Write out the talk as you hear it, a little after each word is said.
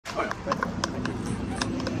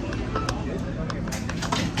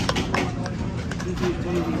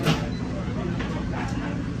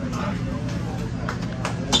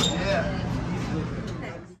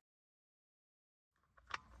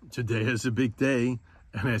Today is a big day,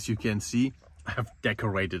 and as you can see, I've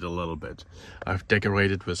decorated a little bit. I've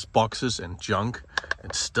decorated with boxes and junk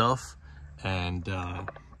and stuff, and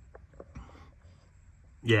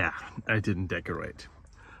yeah, I didn't decorate.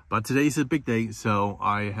 But today's a big day, so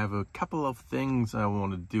I have a couple of things I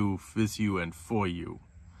want to do with you and for you.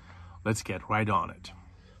 Let's get right on it.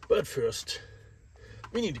 But first,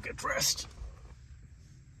 we need to get dressed.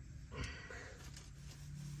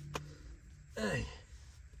 Hey.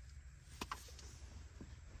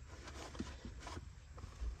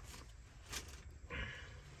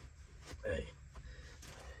 Hey.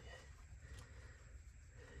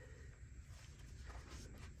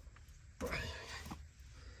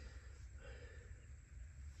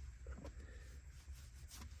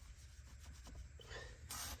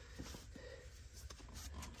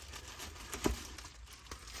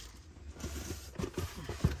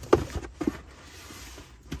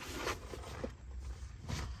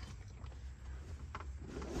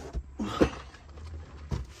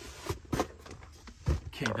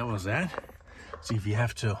 Okay, that was that. See if you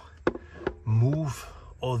have to move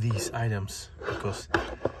all these items because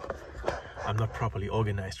I'm not properly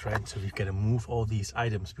organized, right? So we've got to move all these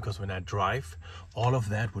items because when I drive, all of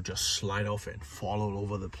that would just slide off and fall all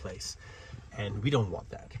over the place. And we don't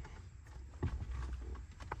want that.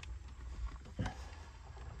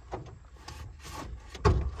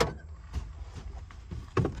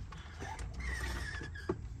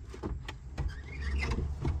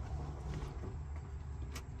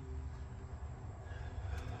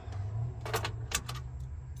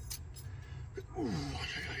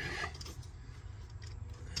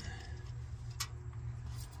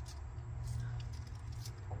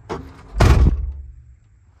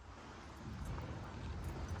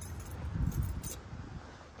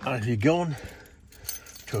 If you're going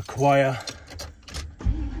to acquire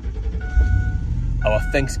our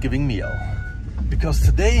Thanksgiving meal, because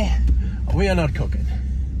today we are not cooking.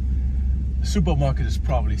 The supermarket is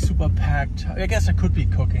probably super packed. I guess I could be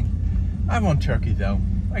cooking. I want turkey though.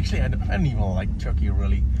 Actually, I don't even like turkey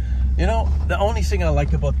really. You know, the only thing I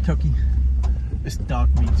like about turkey is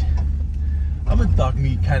dog meat. I'm a dog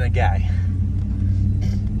meat kind of guy.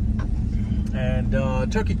 And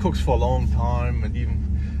turkey cooks for a long time, and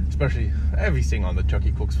especially everything on the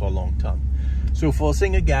turkey cooks for a long time. So for a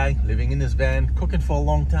single guy living in his van, cooking for a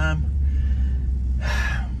long time,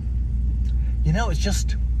 you know, it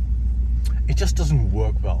just doesn't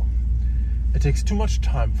work well. It takes too much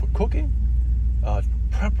time for cooking.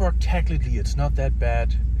 Prep work, technically it's not that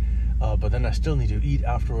bad, but then I still need to eat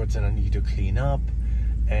afterwards, and I need to clean up,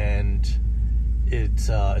 and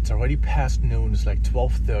it's already past noon. It's like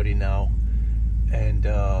 12:30 now,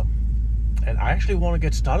 and I actually want to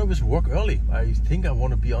get started with work early. I think I want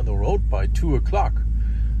to be on the road by 2 o'clock.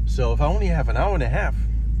 So if I only have an hour and a half,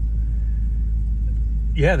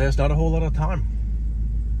 yeah, there's not a whole lot of time.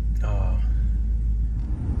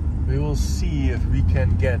 We will see if we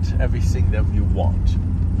can get everything that we want.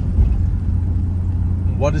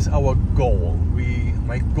 What is our goal?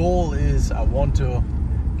 My goal is I want to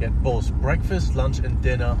get both breakfast, lunch, and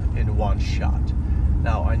dinner in one shot.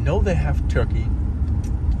 Now, I know they have turkey,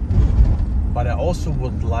 but I also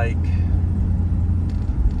would like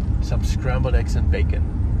some scrambled eggs and bacon.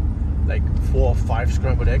 Like 4 or 5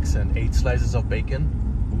 scrambled eggs and 8 slices of bacon.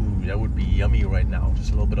 Ooh, that would be yummy right now. Just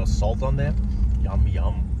a little bit of salt on there. Yum,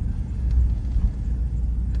 yum.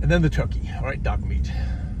 And then the turkey, all right, dog meat.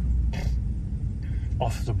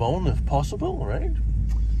 Off the bone if possible, right?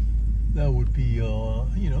 That would be, you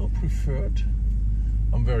know, preferred.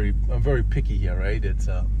 I'm very picky here, right? It's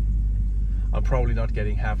I'm probably not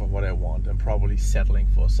getting half of what I want. I'm probably settling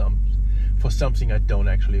for something I don't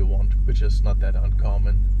actually want, which is not that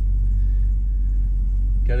uncommon.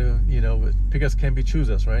 Gotta, you know, pickers can be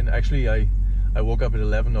choosers, right? Actually, I woke up at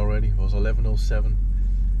 11 already. It was 11:07,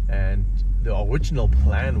 and the original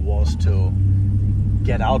plan was to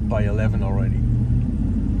get out by 11 already.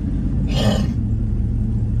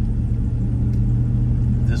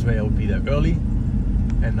 This way I would be there early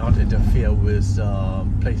and not interfere with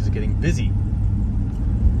places getting busy.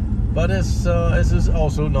 But as is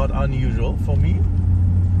also not unusual for me,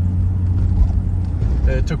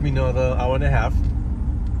 it took me another hour and a half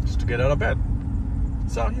just to get out of bed.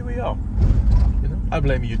 So here we are. You know, I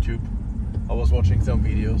blame YouTube. I was watching some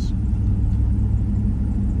videos.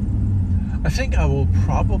 I think I will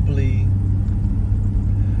probably,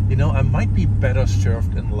 you know, I might be better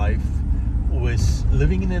served in life with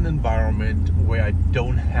living in an environment where I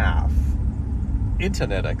don't have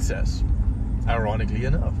internet access, ironically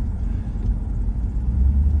enough.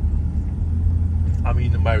 I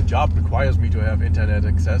mean, my job requires me to have internet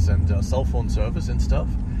access and cell phone service and stuff,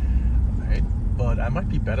 but I might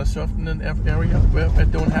be better served in an area where I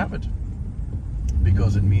don't have it,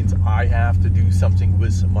 because it means I have to do something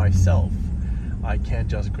with myself. I can't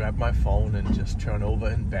just grab my phone and just turn over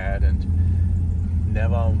in bed and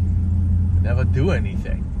never do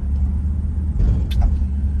anything.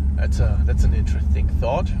 That's an interesting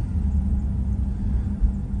thought.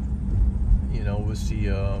 You know, with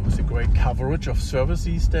the great coverage of service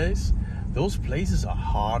these days, those places are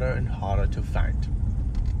harder and harder to find.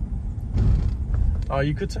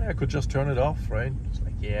 You could say I could just turn it off, right? It's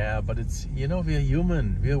like, yeah, but it's, you know, we're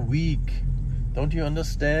human, we're weak. Don't you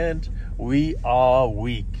understand? We are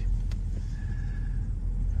weak.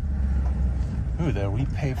 Ooh, they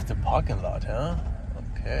repaved the parking lot, huh?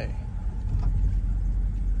 Okay.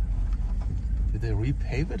 Did they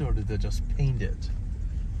repave it or did they just paint it?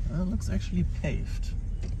 It looks actually paved.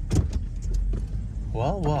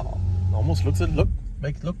 Well. Almost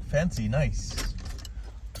make it look fancy, nice.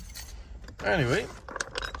 Anyway.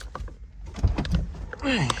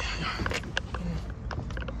 Hey,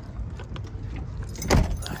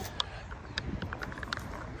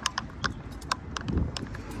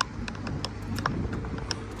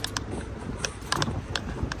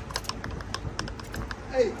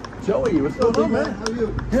 Joey, what's going on, man? How are you?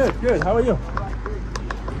 Good. How are you?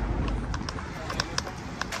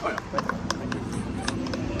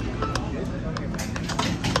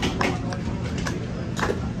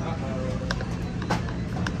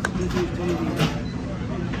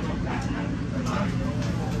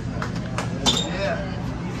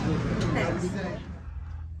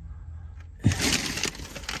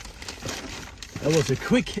 That was a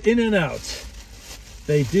quick in and out.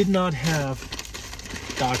 They did not have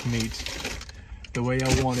dark meat the way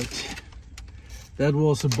I wanted. That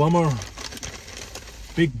was a bummer.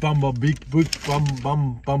 Big bummer.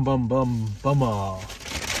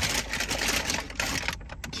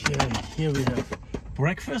 Okay, here we have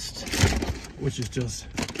breakfast, which is just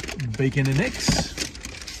bacon and eggs.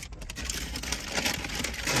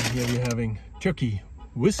 And here we're having turkey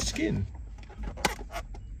with skin.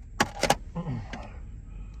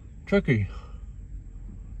 Turkey.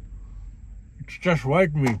 It's just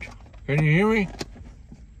white meat. Can you hear me?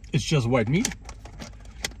 It's just white meat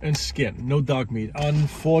and skin, no dark meat,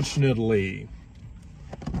 unfortunately.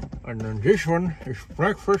 And then this one is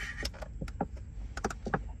breakfast.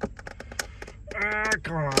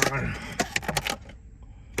 Come on.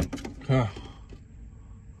 Okay.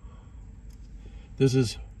 This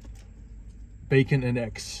is bacon and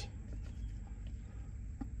eggs.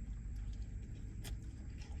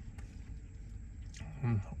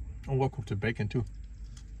 I'll cook the bacon too.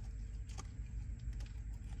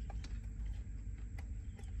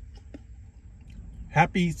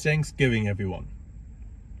 Happy Thanksgiving, everyone.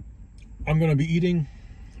 I'm gonna be eating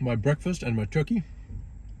my breakfast and my turkey,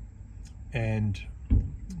 and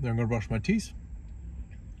then I'm gonna brush my teeth,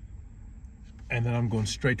 and then I'm going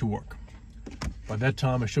straight to work. By that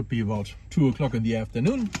time, it should be about 2 o'clock in the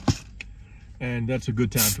afternoon, and that's a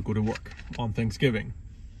good time to go to work on Thanksgiving.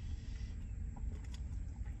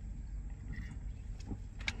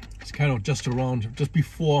 It's kind of just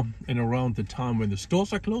before and around the time when the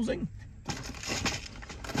stores are closing.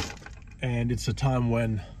 And it's a time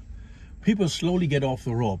when people slowly get off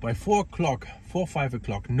the road. By 4 or 5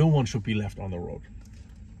 o'clock, no one should be left on the road.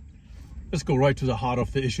 Let's go right to the heart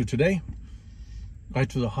of the issue today. Right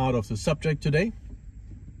to the heart of the subject today.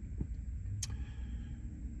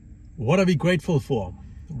 What are we grateful for?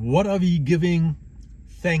 What are we giving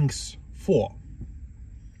thanks for?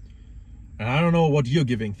 And I don't know what you're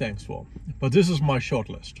giving thanks for, but this is my short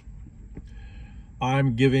list.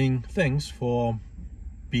 I'm giving thanks for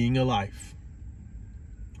being alive.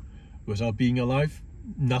 Without being alive,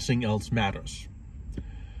 nothing else matters.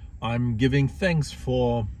 I'm giving thanks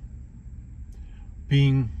for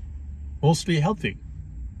being mostly healthy.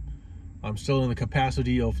 I'm still in the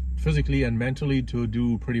capacity of physically and mentally to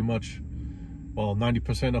do pretty much, well,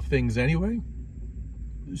 90% of things anyway.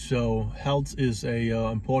 So health is a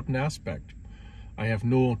important aspect. I have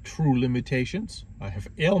no true limitations. I have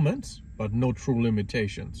ailments, but no true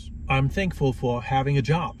limitations. I'm thankful for having a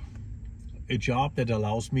job that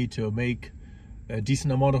allows me to make a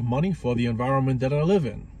decent amount of money for the environment that I live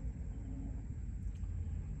in.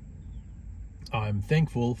 I'm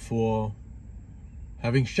thankful for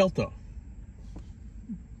having shelter.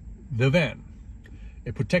 The van.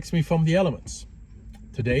 It protects me from the elements.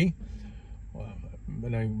 Today,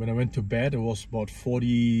 when I went to bed, it was about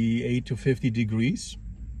 48 to 50 degrees.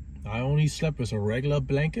 I only slept with a regular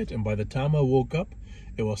blanket, and by the time I woke up,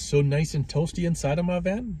 it was so nice and toasty inside of my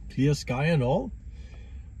van, clear sky and all.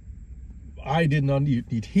 I did not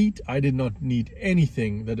need heat. I did not need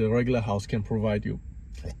anything that a regular house can provide you.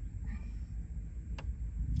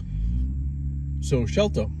 So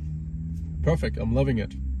shelter, perfect, I'm loving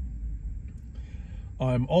it.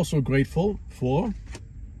 I'm also grateful for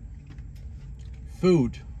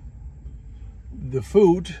food. The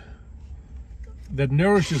food that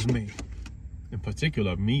nourishes me, in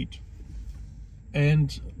particular meat.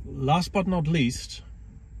 And last but not least,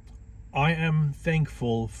 I am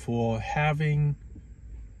thankful for having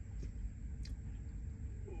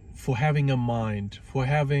a mind, for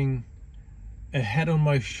having a head on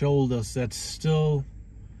my shoulders that still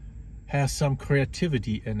has some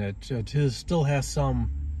creativity in it, that still has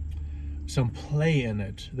some play in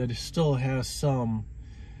it, that it still has some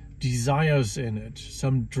desires in it,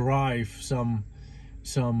 some drive, some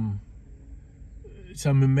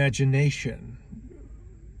imagination.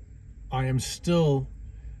 I am still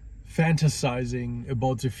fantasizing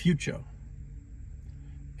about the future,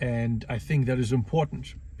 and I think that is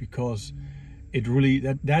important, because it really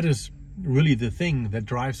that is really the thing that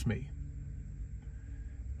drives me,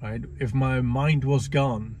 right? If my mind was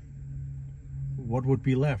gone, what would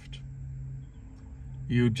be left?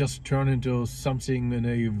 You just turn into something in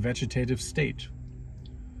a vegetative state,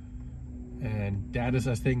 and that is,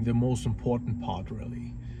 I think, the most important part,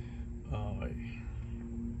 really.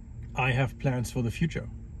 I have plans for the future,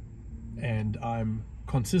 and I'm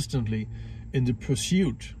consistently in the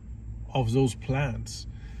pursuit of those plans,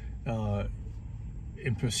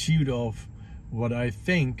 in pursuit of what I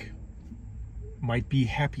think might be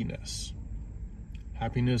happiness.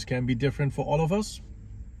 Happiness can be different for all of us,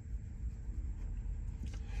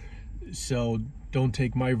 so don't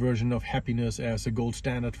take my version of happiness as a gold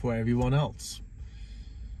standard for everyone else.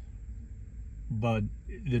 But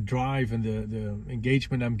the drive and the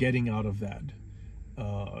engagement I'm getting out of that,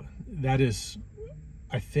 that is,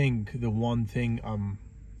 I think, the one thing I'm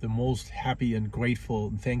the most happy and grateful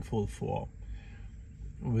and thankful for.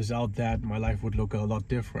 Without that, my life would look a lot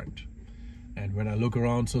different. And when I look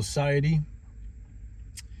around society,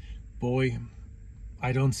 boy,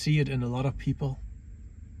 I don't see it in a lot of people.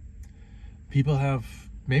 People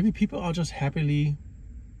are just happily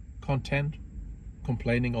content,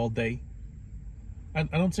 complaining all day. I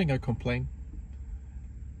don't think I complain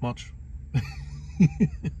much.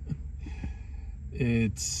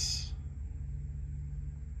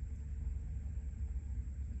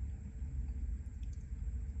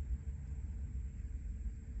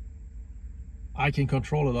 I can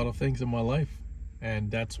control a lot of things in my life, and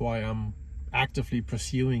that's why I'm actively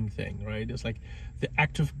pursuing things, right? It's like the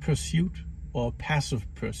active pursuit or passive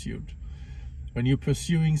pursuit. When you're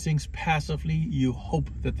pursuing things passively, you hope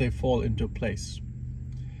that they fall into place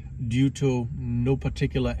due to no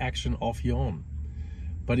particular action of your own.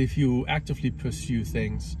 But if you actively pursue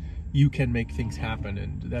things, you can make things happen,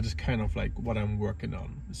 and that is kind of like what I'm working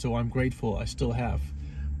on. So I'm grateful I still have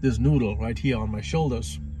this noodle right here on my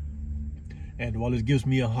shoulders, and while it gives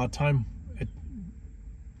me a hard time at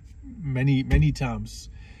many times,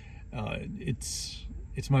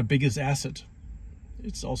 it's my biggest asset.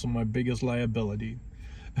 It's also my biggest liability.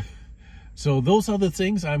 So those are the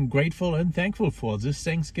things I'm grateful and thankful for this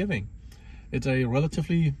Thanksgiving. It's a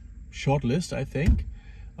relatively short list, I think.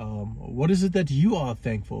 What is it that you are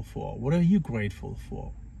thankful for? What are you grateful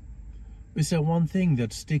for? Is there one thing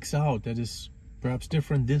that sticks out that is perhaps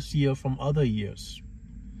different this year from other years?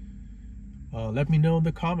 Let me know in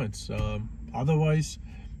the comments. Otherwise,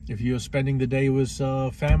 if you're spending the day with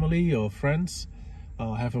family or friends,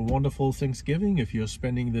 have a wonderful Thanksgiving. If you're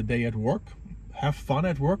spending the day at work, have fun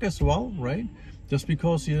at work as well, right? Just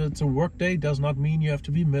because it's a work day does not mean you have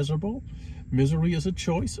to be miserable. Misery is a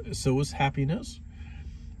choice, so is happiness.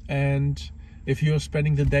 And if you're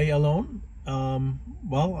spending the day alone,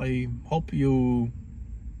 well, I hope you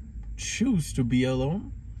choose to be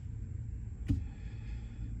alone.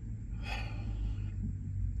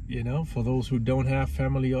 You know, for those who don't have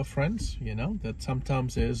family or friends, you know, that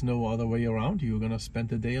sometimes there's no other way around. You're going to spend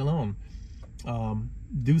the day alone.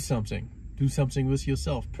 Do something. Do something with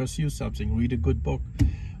yourself. Pursue something. Read a good book.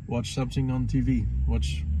 Watch something on TV.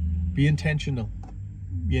 Be intentional.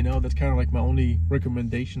 You know, that's kind of like my only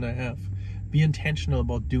recommendation I have. Be intentional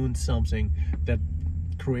about doing something that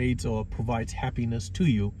creates or provides happiness to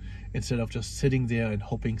you, instead of just sitting there and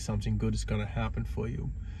hoping something good is going to happen for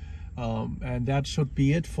you. And that should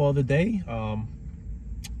be it for the day.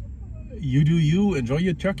 You do you. Enjoy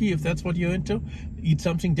your turkey if that's what you're into. Eat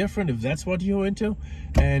something different if that's what you're into.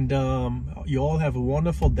 And you all have a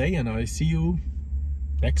wonderful day, and I see you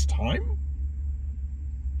next time.